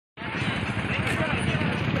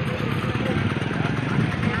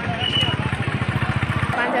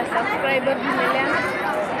Subscriber भी मिले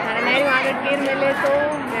हाणे नयूं आगे केर मिले तो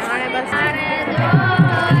मैं हाणे बस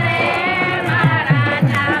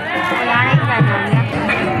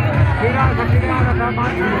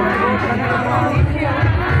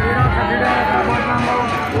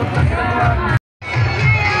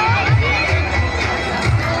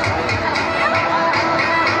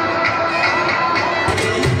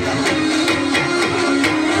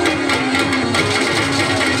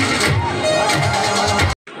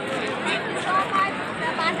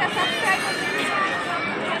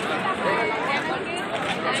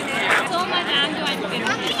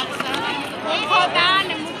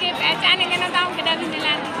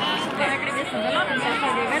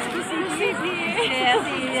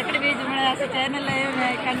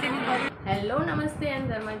हेलो नमस्ते एंड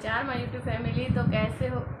धर्मचार माय यूट्यूब फैमिली। तो कैसे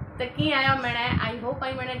हो तो की आया मैंने आई होप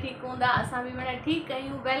आई मैंने ठीक हूँ असा भी मैंने ठीक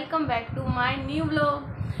कयूँ। Welcome back to my new vlog.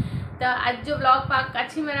 तो अज जो व्लॉग पाक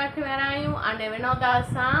कच्छी में रखे वेरा आयूँ अने विनो था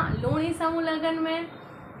असा लूणी समूह लगन में।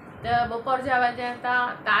 तो बपोर जा वजह था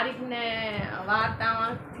तारीख ने वार तव्हां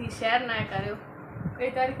थी शेयर ना करियो कई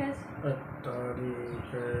तारीख है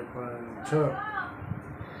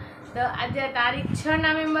तो अज तारीख 6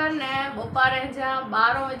 नवंबर ने बपोर जा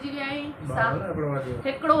 12 वजी विया आहिनि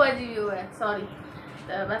 1 वजी वियो है सॉरी।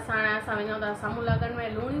 तो बस हाणे असां वञूं था समूह लगन में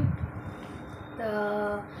लूणी। तो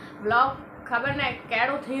ब्लॉग खबर न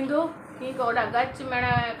कहिड़ो थींदो की ओॾा गच में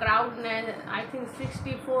क्राउड ने आई थिंक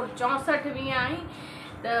 64 भी आई।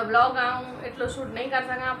 तो ब्लॉग आऊँ एटलो शूट नहीं कर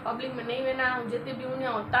सका पब्लिक में नहीं वेना जिते भी हूँ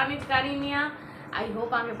उतां नहीं करीनी आई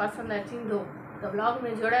होप आके पसंद अचींदो। तो ब्लॉग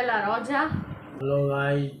में जुड़ेला रोजा लोग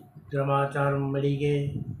आई धर्माचार मिली के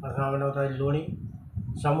असां वञूं था लूणी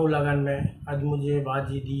समूह लगन में। अज मुझे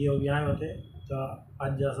भाजी दियो भी आए होते तो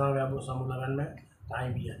अज असां विया समूह लगन में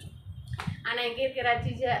टाइम भी अचो अने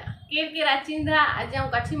केर अचींदा अज आऊं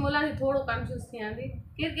कच्छी बोला थी थोड़ो कंफ्यूज थियां थी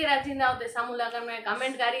केर अचींदा उते समूह लगन में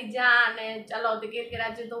कमेंट करी जा अने चलो उते केर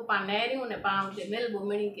अचे तो पाण नेरियूं ने पाण उते मिलबो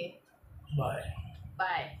मिली के बाय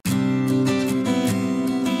बाय।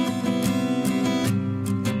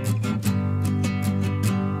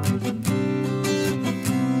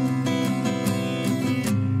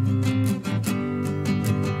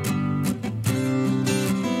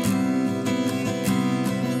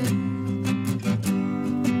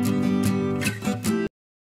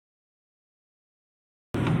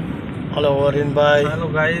 हेलो अरिन भाई। Hello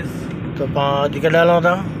guys. तो पाँच के डालो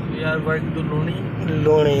था यार बाइक तो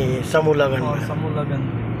लूणी समूह लगन में समूह लगन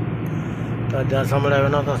तो अज समड़े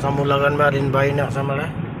वञो था समूह लगन में अरिन भाई ने समड़े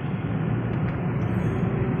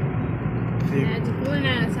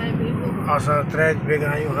असां 3 बेग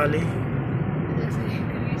आयूं खाली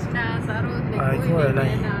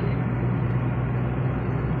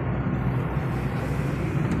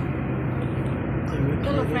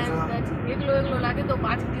चलो फ्रेंड्स एकलो लागे तो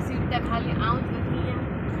पाँच की सीट तक खाली आऊँ थी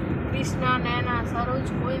कृष्णा नैना सरोज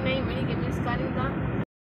कोई नहीं मिली के मिस करी था।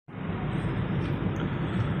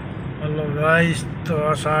 Hello guys. तो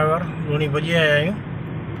असां अगर लूणी भजी आया आहियूं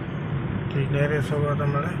ठीक लेरे सो तो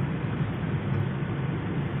मिले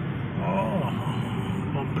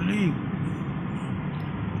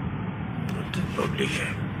पब्लिक है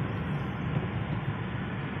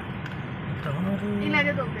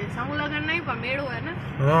लगे तो समूह लगन नहीं पर मेड़ो है ना।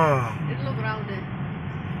 हाँ इतना क्राउड है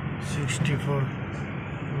 64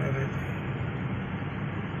 मेरे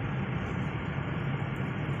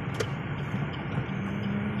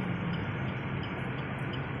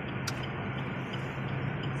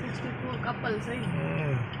कपल सही।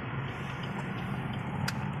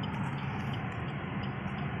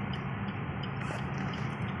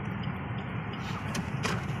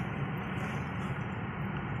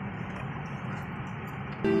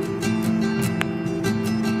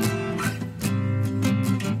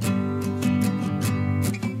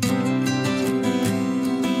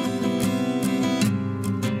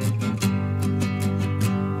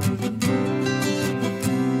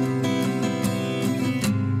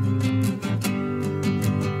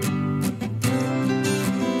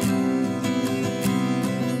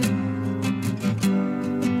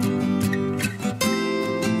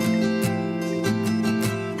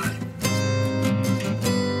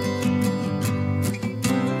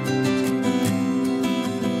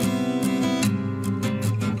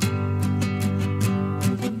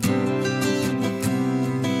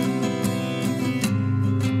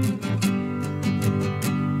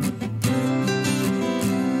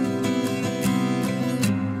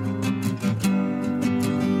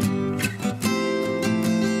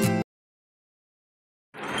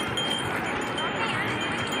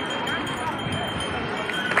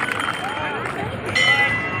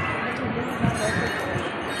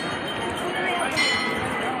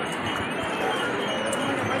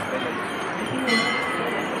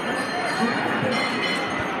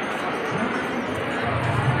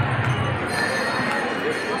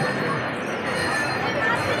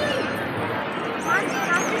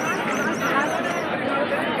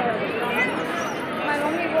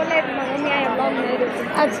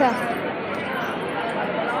 अच्छा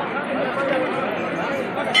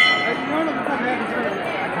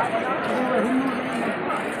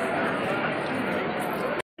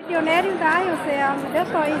नेरियूं त आहियोसीं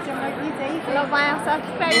ॾिसो ई चमकी चई चलो पाया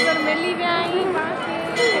सब्सक्राइबर मिली गया ही बाकी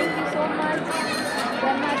थैंक यू सो मच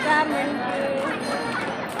धर्माचार मिल के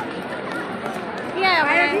क्या है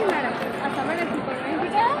मैडम अच्छा मैंने ठीक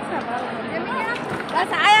है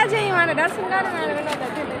बस आया जी माने दर्शन कर मैंने वेलो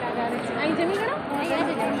त जमी ना करे आई जमी करो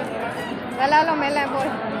भला लो मेले बोल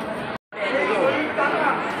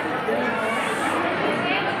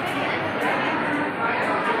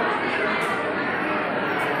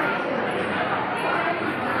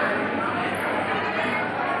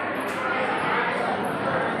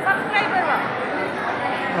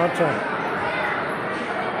अच्छा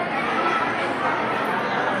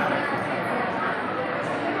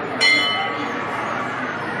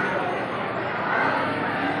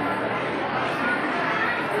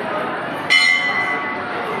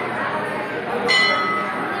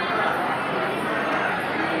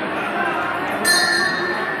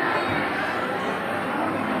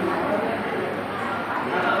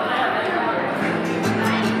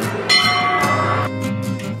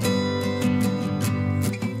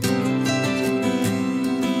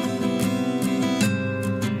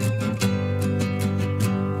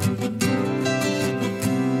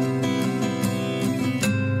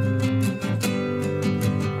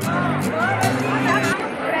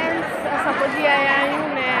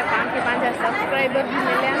सब्सक्राइबर भी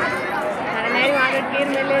मिले मेरी आगे केर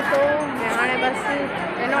मिले तो मैं हाँ बस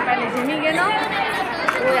एनो पहले जमी गए ना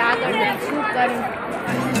वो आगे शूट करूँ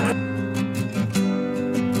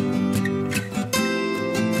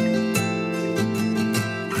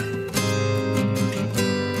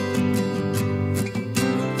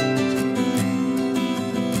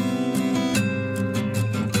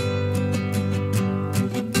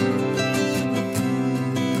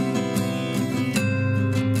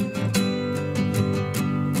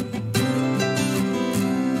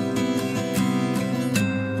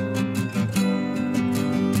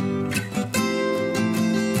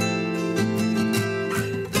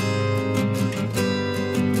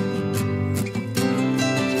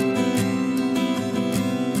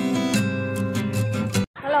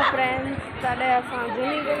साढ़े असां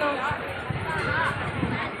जमी गए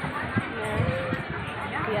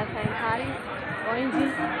थारी जी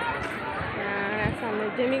असां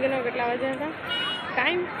जमी गए के वजन था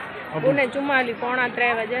टाइम उन्हें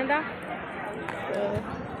 44:45 वजन था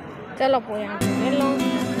चलो पोयां मिलो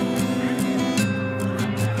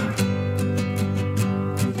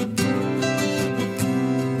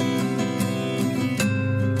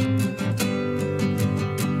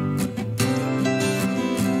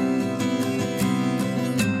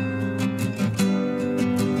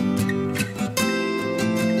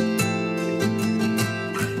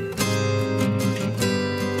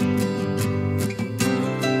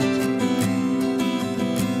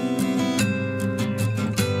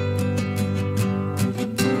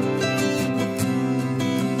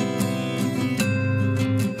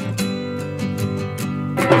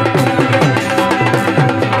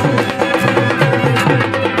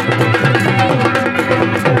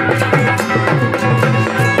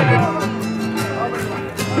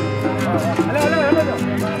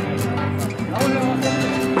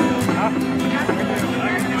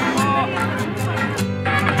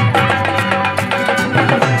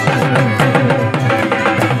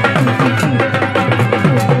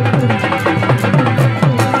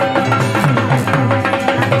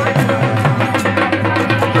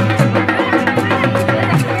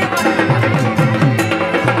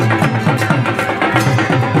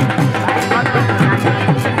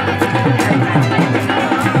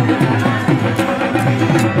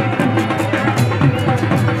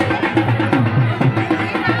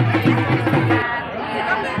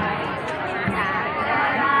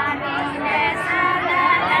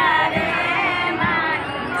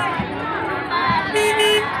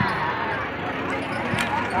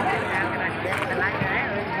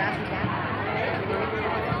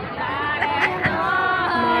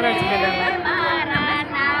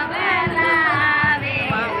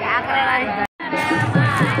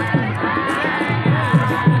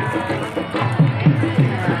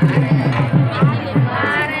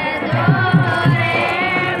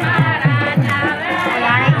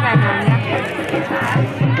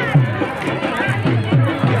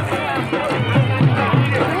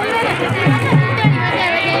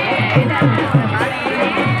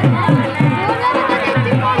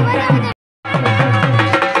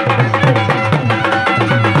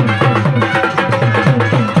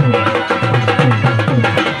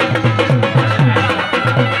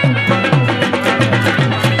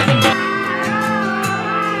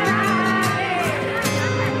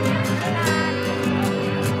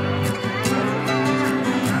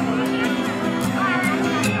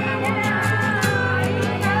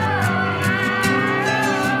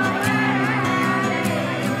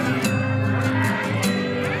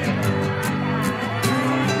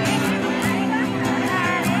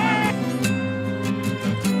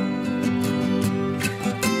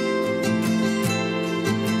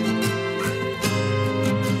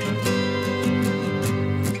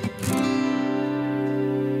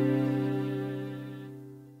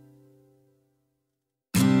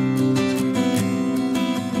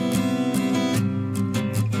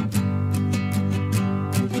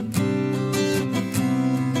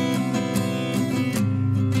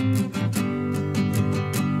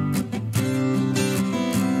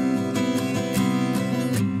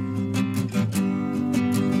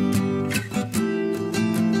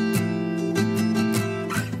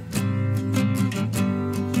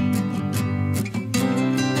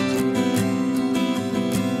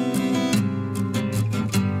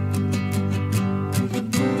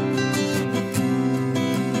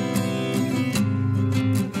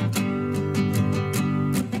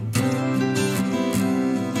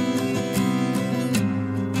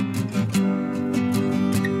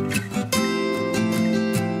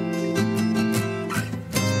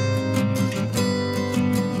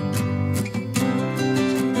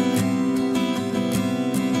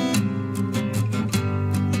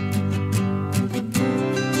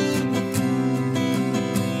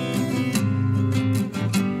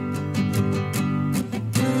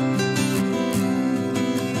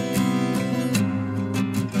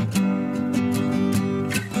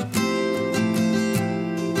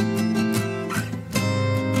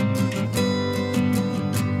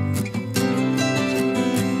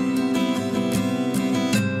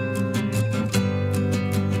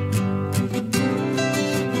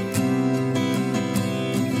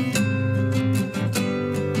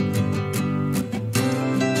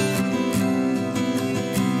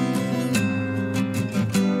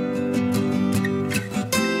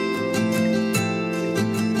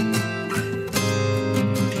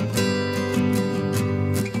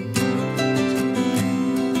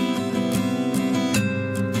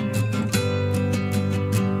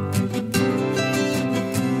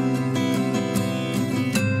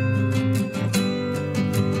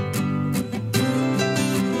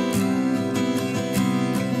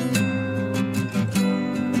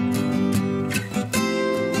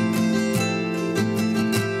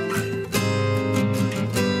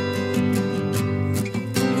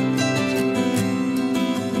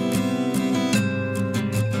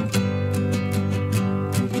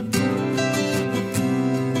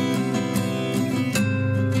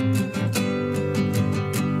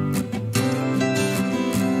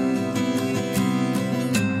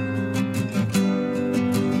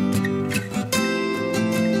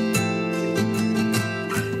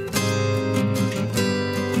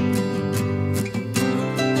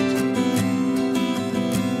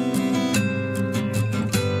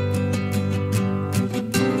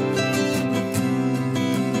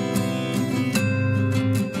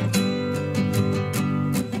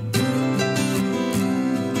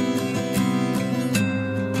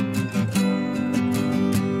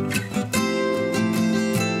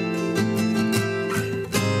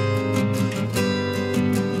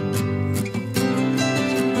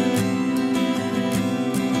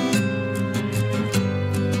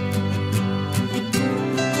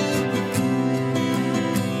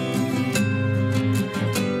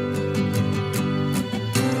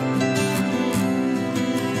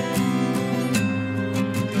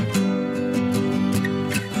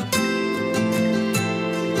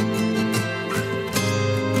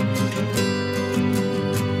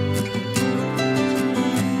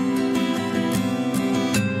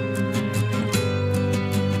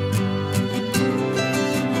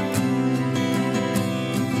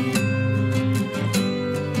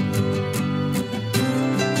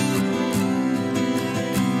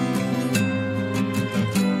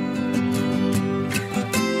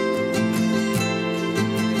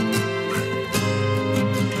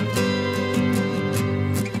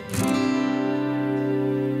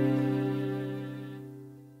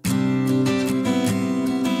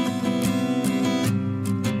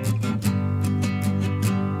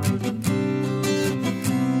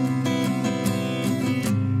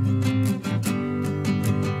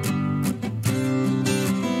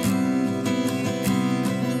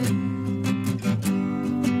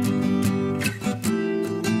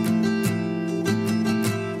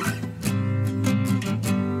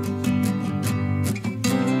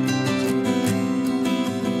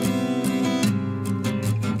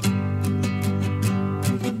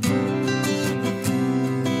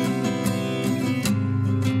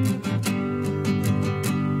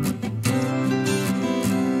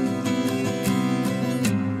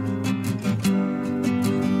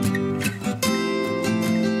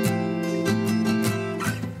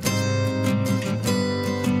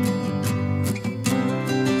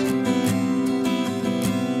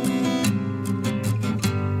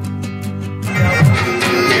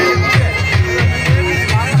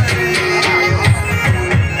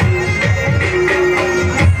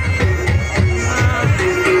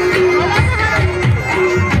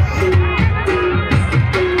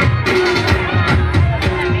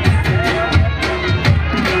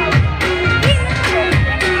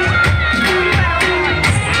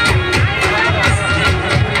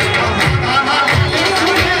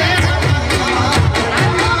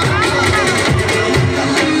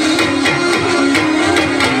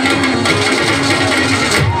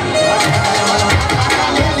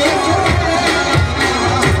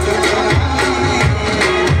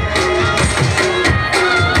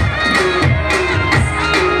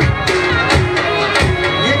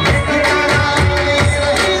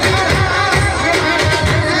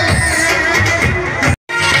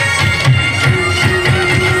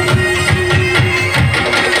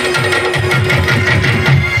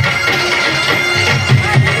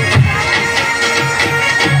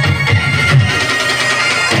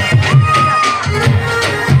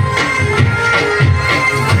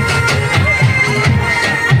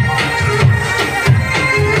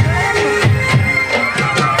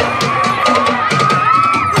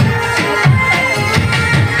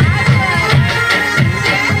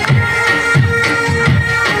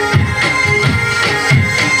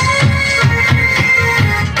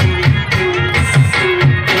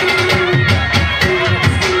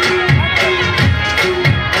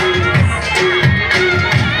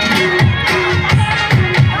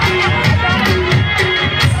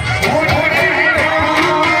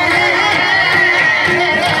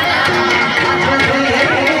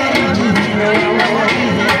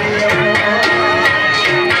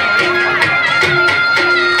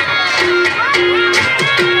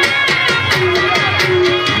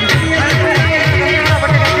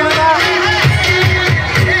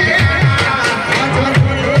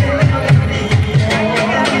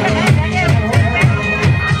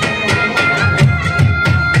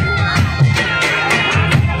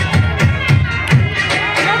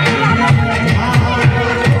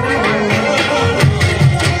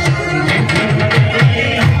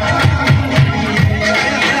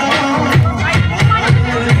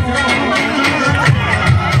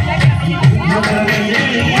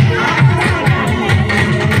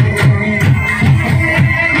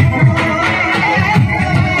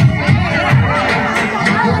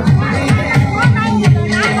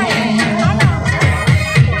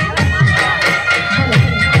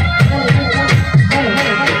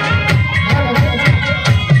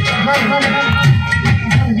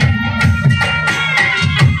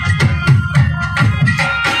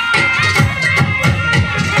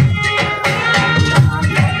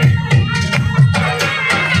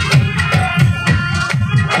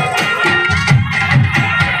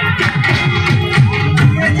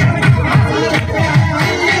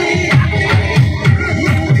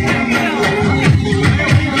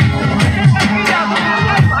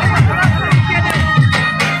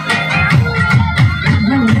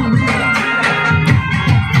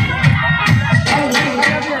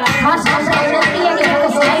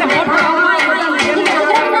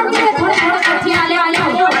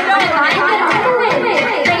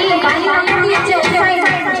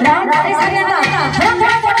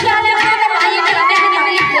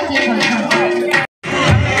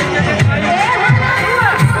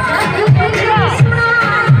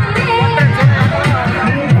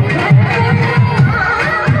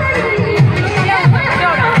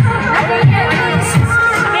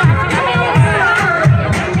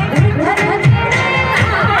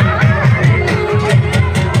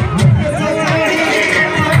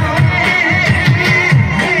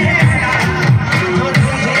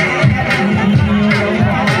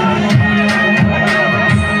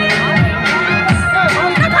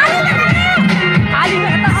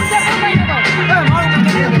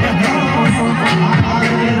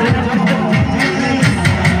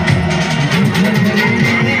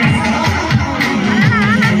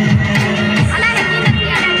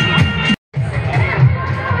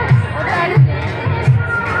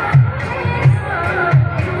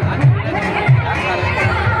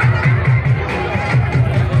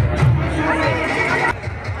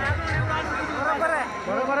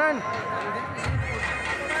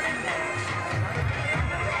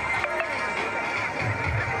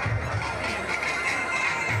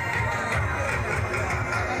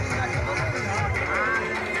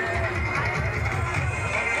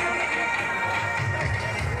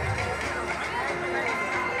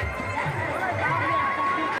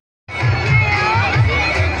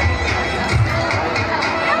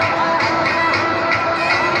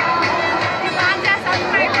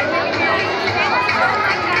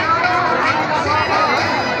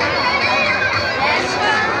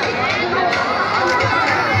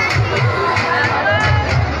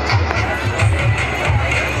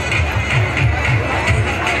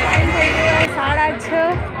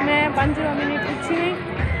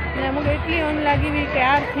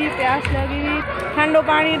तैयार थी, प्यास लगी हुई, ठंडो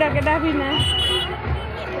पानी रखा भी न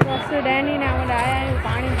बस डैनी ने हम आया है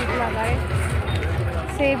पानी पिछला करे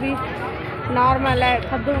से भी नॉर्मल है,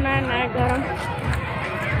 थधो न है गरम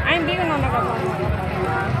आई भी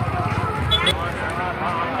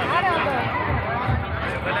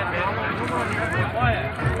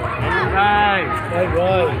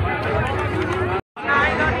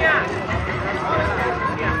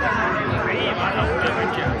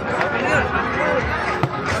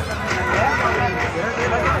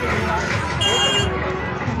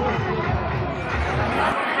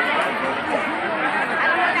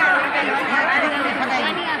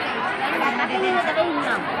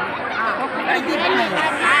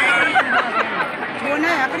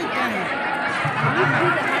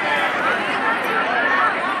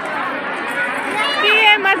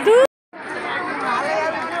मधु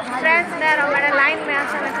फ्रेंड्स ने हमारे लाइन में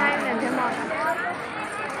आशा रखाई ने जमा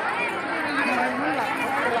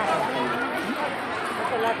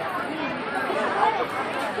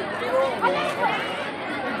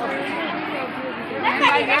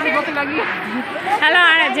हेलो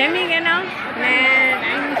आने जेमी के नाम ने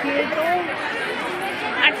टाइम थी तो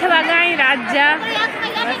 8 वागा रात जा बस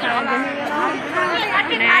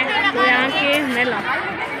ने यहाँ के मेला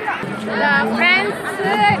फ्रेंड्स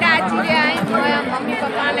आज आई मम्मी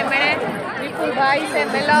पापा ने मेरे विपुल भाई से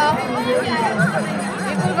मिलो।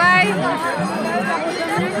 विपुल भाई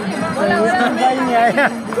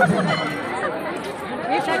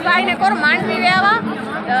विपुल भाई ने कोर मांडवी व्यावा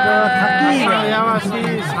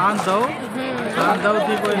शांत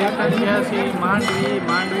थी कोई रिटर्न किया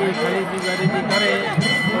मांडवी खरीदी करे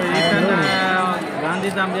कोई रिटर्न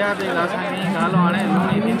गांधीधाम गया तो गालो आने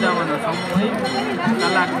लूणी वृंदावन समूह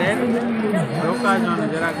कलाक डेढ़ रोका जो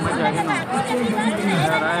जराक मजा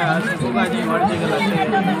यार आया गोगा जी मर्जी गला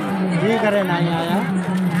जी करे ना आया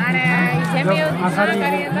अरे जेमे आसारी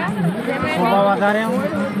सुबह वधारे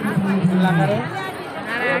करे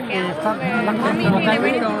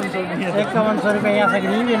 5100 रुपये यहाँ से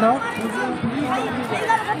नहीं लो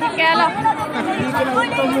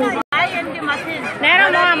नेरो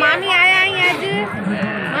मामी आया ही आज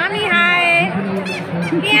मामी हाय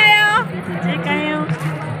की आयो ठीक आयो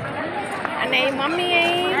अने मम्मी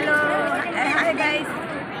आई हेलो हाय गाइस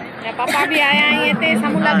ने पापा भी आया ही ते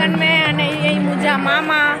समूह लगन में अने यही मुझा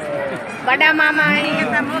मामा बड़ा मामा आई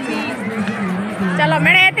चलो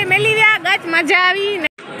मेरे ते मिली गया गच मजा आवी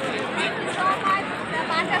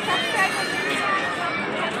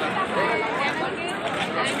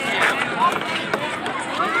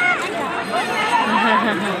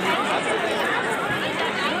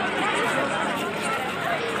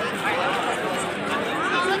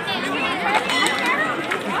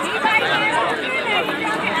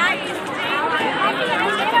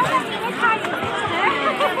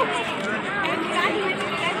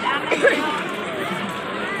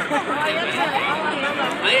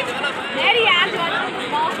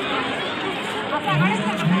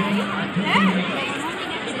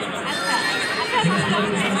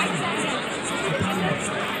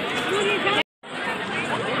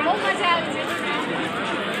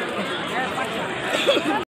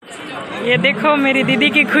ये देखो मेरी दीदी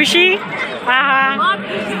की खुशी। बहुत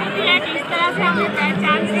खुशी होती है कि इस तरह से हमें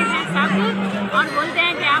पहचानते हैं सब और बोलते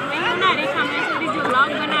हैं कि आप वही हो ना रेखा महeshwari जो ब्लॉग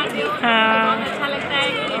बनाते हो। बहुत अच्छा लगता है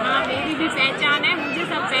कि हाँ मेरी भी पहचान है, मुझे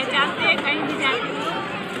सब पहचानते हैं कहीं भी जाती हूँ।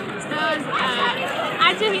 तो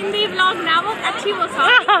आज हिंदी ब्लॉग ना वो अच्छी वो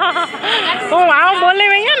सॉन्ग ओ आओ बोले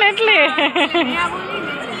भैया ने એટલે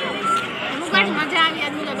मुझे मजा આવી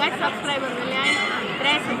आज मुझे गट सब्सक्राइबर मिले हैं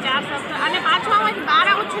 3-4 सब्सक्राइबर અને પાછો આમાં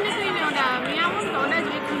 12 ઓછું નીકળીને ઓડા મિયા હું તો ઓડા જ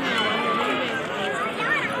વેખીને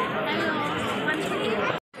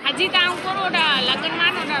હજી તો હું કોરોડા લગન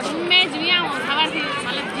માં ઓડા રૂમ में જ વિયા હું સવારથી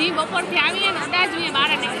मतलब जी બપોર થી આવી ને ઓડા જ વિયા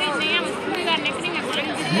 12 નીકળી નહીં આમ પૂરી વાર નીકળીને બોલી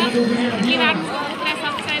દીધી એટલી વાર ઉતરા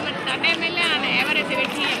સબ્સક્રાइबर તડે मिले અને એવરેજ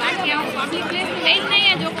વેઠી બાકી હું પબ્લિક પ્લેસ में नहीं नहीं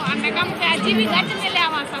है जो हमने कम के हजी भी गट मिले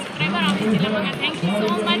आवा सब्सक्राइबर ऑफिस के लिए थैंक यू सो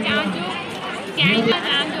मच आजो क्या ही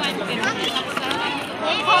आजो आज के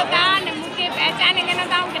होता ने मुके पहचाने के ना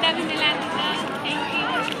ताऊ केडा भी मिला थैंक यू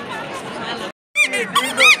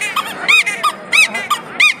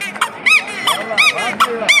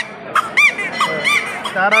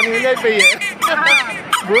तारा नहीं ले पई है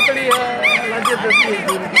भूतड़ी है लगे दस्ती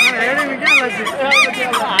एड़ी में क्या लगे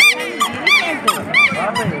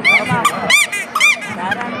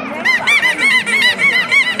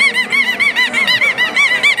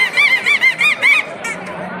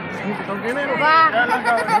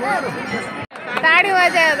ताड़ी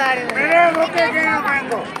बजाओ ताड़ी मेरे मुके के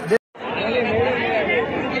मांगो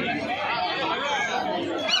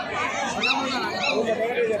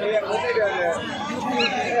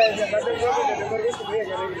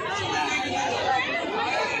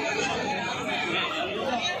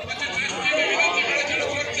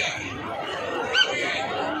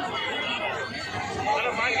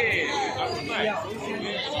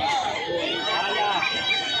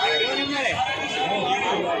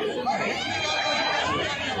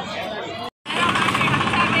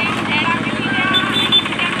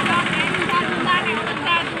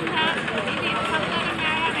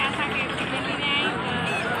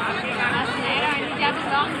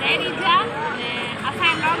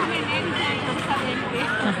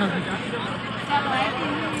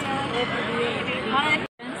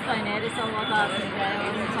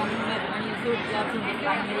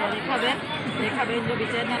रेखा बेन जो भी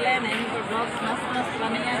चैनल है नहीं पर ब्लॉग्स मस्त मस्त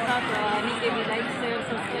बने हैं तो नीचे भी लाइक शेयर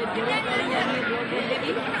सब्सक्राइब जरूर करिए आणि ब्लॉग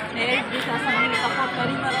देखी नेक्स्ट भी सामने सपोर्ट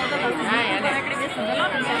करी मारो तो बस एकड़े भी सुनलो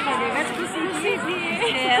ने ऐसा देगा खुशी खुशी थी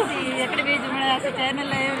ऐसी एकड़े भी जो मेरा चैनल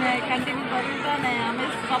है मैं कंटिन्यू करूंगा ने हमें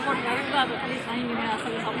सपोर्ट करूंगा तो प्लीज सही में मेरा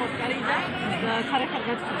सब सपोर्ट करी जा खरेखर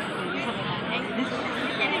गज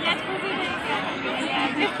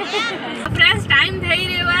फ्रेंड्स टाइम થઈ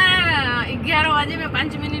રહ્યો 11 વાગે મેં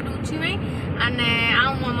 5 મિનિટ ઊંચી વઈ અને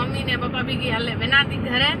આવું મમ્મી ને પપ્પા બી ગઈ હાલે વેનાતી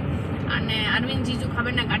ઘરે અને અરવિંદ જીજુ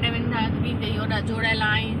ખબર ને કાઢે વેંધા હતી તે ઓડા જોડાયેલા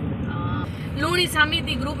आई लूणी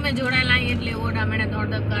समिति ग्रुप में जोड़ाયેલા आई એટલે ઓડા મેને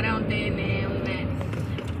દોડદક કર્યો તે ને ઉને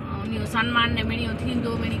उनियो सम्मान ने मेणियो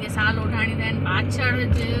थींदो मेणी के साल ओढाणी देन पाछड़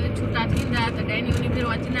छूटा थींदा त डेनी उनी फिर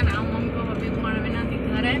वचना ना मम्मी पप्पा बे पण वेनाती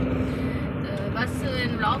घरे बस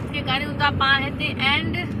व्लॉग के करूँ था पा हेते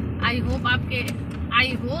एंड आई होप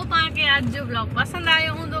आपके आज जो व्लॉग पसंद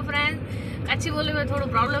आयो हूँ तो फ्रेंड्स कच्छी बोले में थोड़ा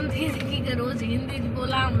प्रॉब्लम थी कि रोज हिंदी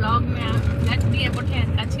बोला व्लॉग में गच भी है पुठे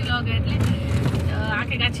कच्छी व्लॉग એટલે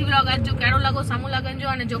आके कच्छी व्लॉग आज जो केड़ो लगो समूह लगन जो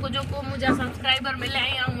अने जोको जोको मुझा सब्सक्राइबर मिले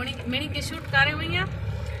आई मणी के शूट करे वइया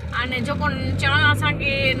अने जोको चवण असा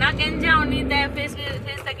के ना केन जा उनी ते फेस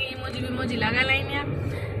तक इमोजी लगा लाइनिया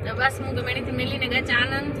तो बस मुके मेणी थी मिली ने गच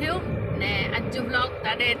आनंद थियो ने आज जो ब्लॉग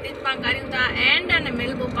ताडे एतिज पा करियो था एंड अने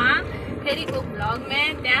मिलबो पा फेरी को ब्लॉग में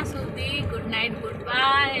त्या सुधी गुड नाइट गुड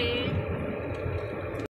बाय।